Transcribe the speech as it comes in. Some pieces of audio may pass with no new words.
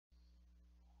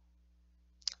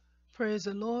Praise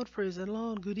the Lord, praise the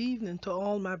Lord. Good evening to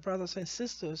all my brothers and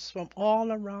sisters from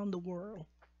all around the world.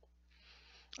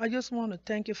 I just want to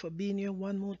thank you for being here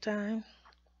one more time.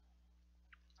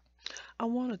 I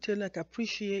want to tell you, I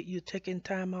appreciate you taking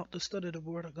time out to study the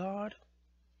Word of God.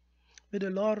 May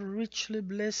the Lord richly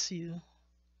bless you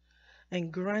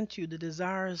and grant you the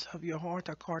desires of your heart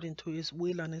according to His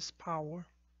will and His power.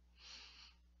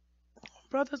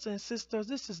 Brothers and sisters,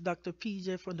 this is Dr.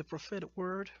 PJ from the Prophetic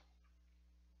Word.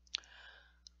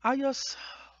 I just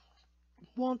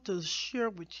want to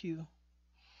share with you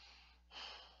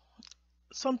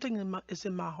something is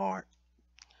in my heart.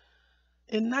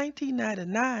 In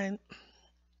 1999,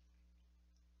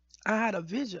 I had a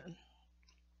vision.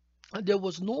 There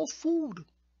was no food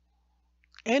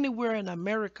anywhere in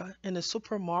America, in the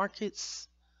supermarkets,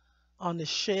 on the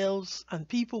shelves, and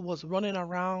people was running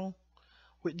around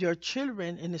with their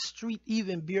children in the street,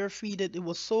 even barefooted. It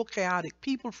was so chaotic.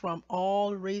 People from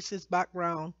all races,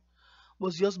 background,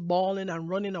 was just bawling and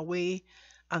running away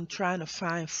and trying to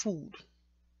find food.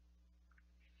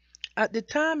 At the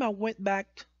time, I went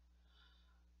back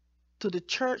to the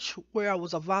church where I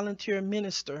was a volunteer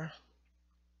minister,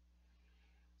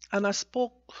 and I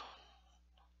spoke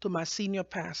to my senior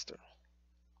pastor.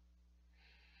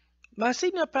 My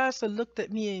senior pastor looked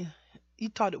at me and he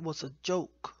thought it was a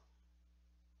joke.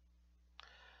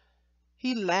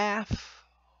 He laughed.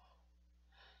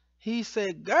 He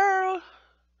said, "Girl,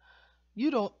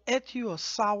 you don't eat you a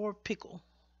sour pickle.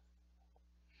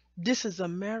 This is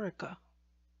America.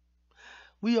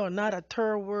 We are not a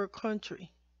third world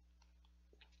country.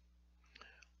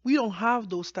 We don't have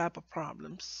those type of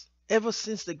problems. Ever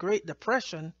since the Great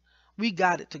Depression, we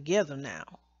got it together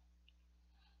now."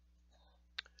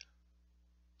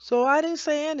 So I didn't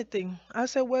say anything. I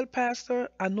said, "Well, Pastor,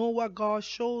 I know what God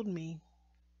showed me,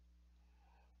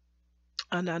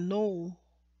 and I know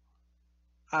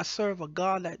I serve a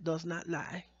God that does not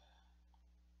lie."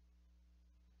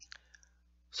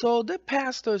 So the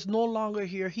pastor is no longer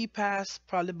here. He passed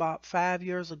probably about 5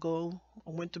 years ago. I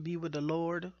went to be with the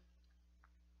Lord.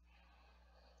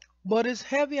 But it's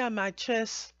heavy on my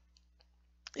chest.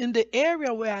 In the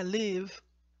area where I live,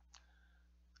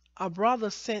 a brother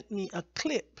sent me a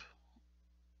clip.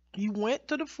 He went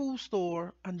to the food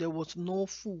store and there was no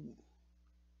food.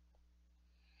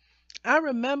 I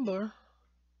remember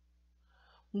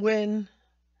when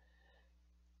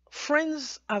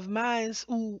friends of mine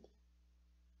who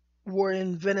were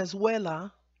in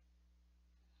Venezuela,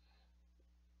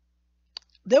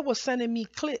 they were sending me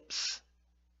clips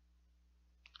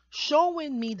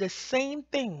showing me the same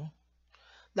thing,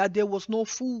 that there was no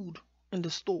food in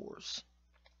the stores.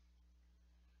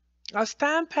 As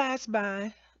time passed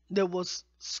by, there was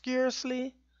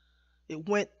scarcely, it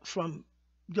went from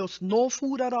just no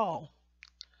food at all.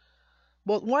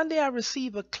 But one day I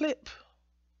received a clip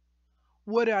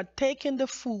where they are taking the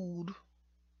food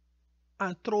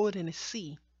and throw it in the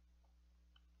sea.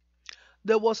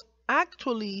 There was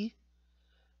actually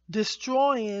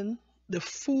destroying the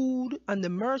food and the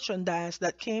merchandise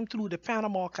that came through the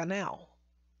Panama Canal.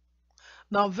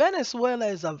 Now,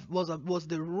 Venezuela was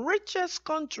the richest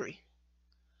country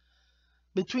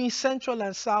between Central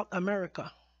and South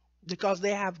America because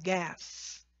they have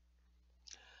gas.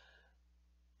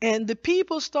 And the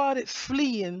people started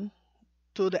fleeing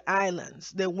to the islands.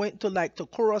 They went to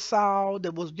Curacao. They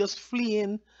was just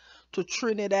fleeing to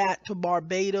Trinidad, to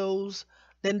Barbados.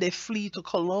 Then they flee to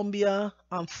Colombia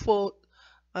on foot.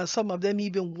 Some of them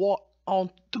even walked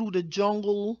on through the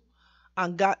jungle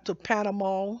and got to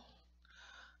Panama.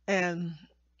 And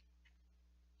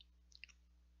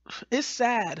it's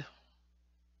sad.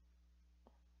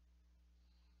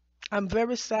 I'm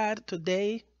very sad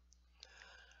today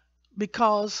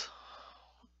because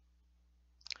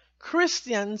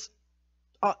Christians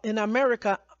in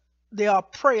America, they are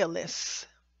prayerless.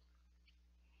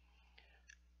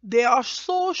 They are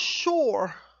so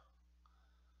sure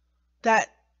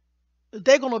that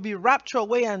they're going to be raptured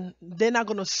away and they're not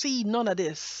going to see none of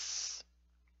this.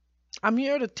 I'm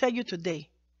here to tell you today,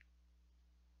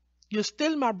 you're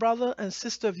still my brother and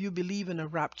sister if you believe in a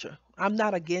rapture. I'm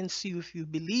not against you if you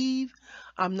believe.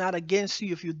 I'm not against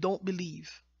you if you don't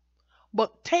believe.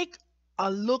 But take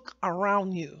a look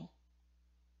around you.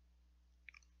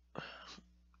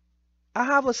 I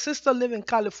have a sister living in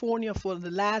California for the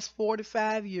last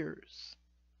 45 years.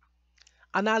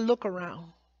 And I look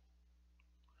around.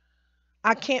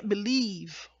 I can't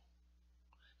believe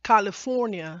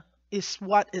California is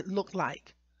what it looked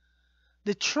like.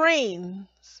 The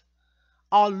trains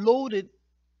are loaded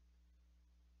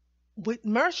with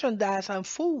merchandise and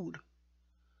food.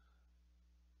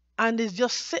 And it's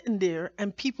just sitting there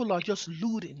and people are just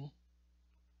looting.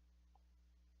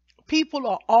 People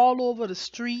are all over the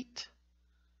street,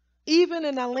 even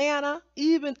in Atlanta,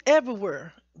 even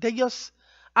everywhere.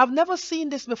 I've never seen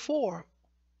this before.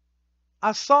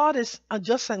 I saw this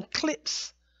just in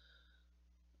clips,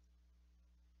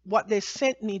 what they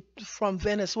sent me from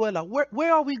Venezuela.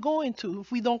 Where are we going to if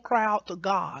we don't cry out to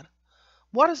God?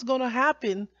 What is going to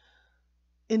happen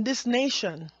in this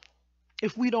nation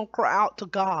if we don't cry out to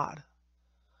God?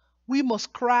 We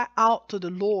must cry out to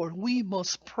the Lord. We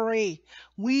must pray.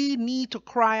 We need to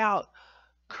cry out.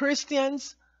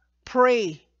 Christians,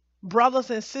 pray. Brothers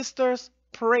and sisters,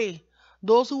 pray.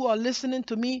 Those who are listening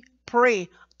to me, pray.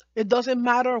 It doesn't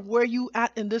matter where you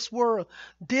at in this world.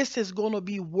 This is going to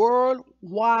be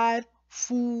worldwide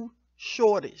food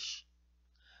shortage.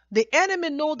 The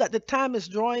enemy know that the time is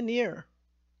drawing near,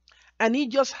 and he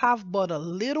just have but a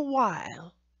little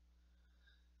while.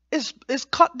 It's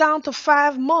cut down to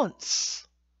 5 months.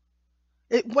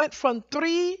 It went from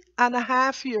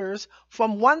 3.5 years,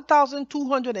 from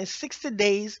 1,260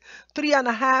 days,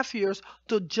 3.5 years,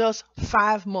 to just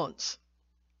 5 months.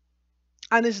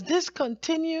 And as this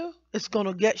continue, it's going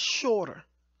to get shorter.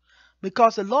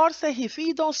 Because the Lord said if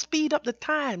he don't speed up the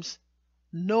times,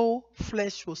 no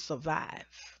flesh will survive.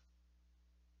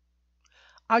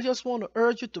 I just want to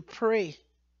urge you to pray.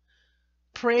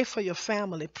 Pray for your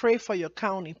family. Pray for your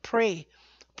county. Pray.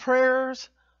 Prayers.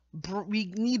 We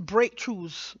need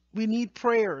breakthroughs. We need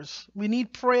prayers. We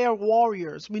need prayer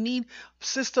warriors. We need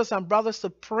sisters and brothers to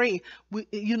pray.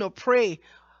 Pray.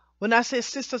 When I say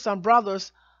sisters and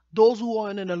brothers, those who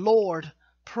are in the Lord,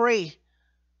 pray.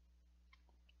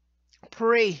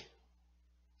 Pray.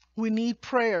 We need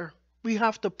prayer. We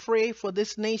have to pray for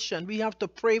this nation. We have to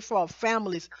pray for our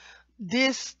families.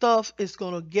 This stuff is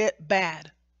going to get bad.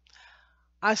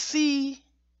 I see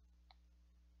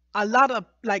a lot of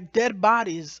like dead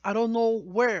bodies. I don't know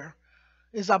where.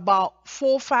 It's about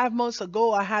 4 or 5 months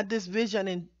ago. I had this vision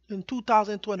in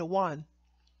 2021.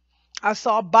 I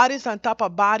saw bodies on top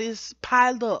of bodies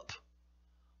piled up.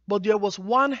 But there was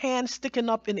one hand sticking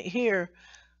up in the air.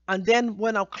 And then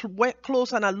when I went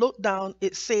close and I looked down,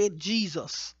 it said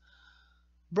Jesus.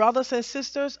 Brothers and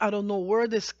sisters, I don't know where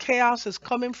this chaos is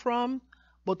coming from.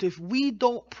 But if we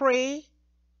don't pray,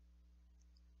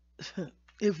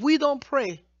 if we don't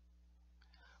pray,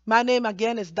 my name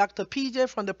again is Dr. PJ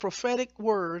from the Prophetic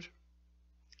Word.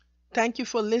 Thank you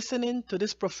for listening to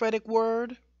this prophetic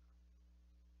word.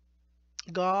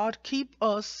 God, keep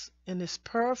us in his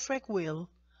perfect will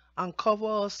and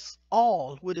cover us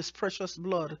all with his precious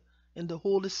blood in the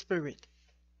Holy Spirit.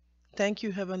 Thank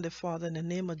you, Heavenly Father, in the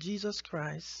name of Jesus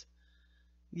Christ,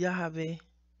 Yahweh,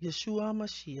 Yeshua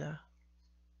Mashiach.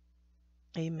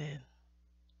 Amen.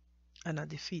 And I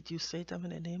defeat you, Satan, in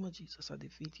the name of Jesus. I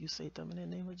defeat you, Satan, in the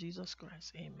name of Jesus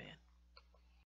Christ. Amen.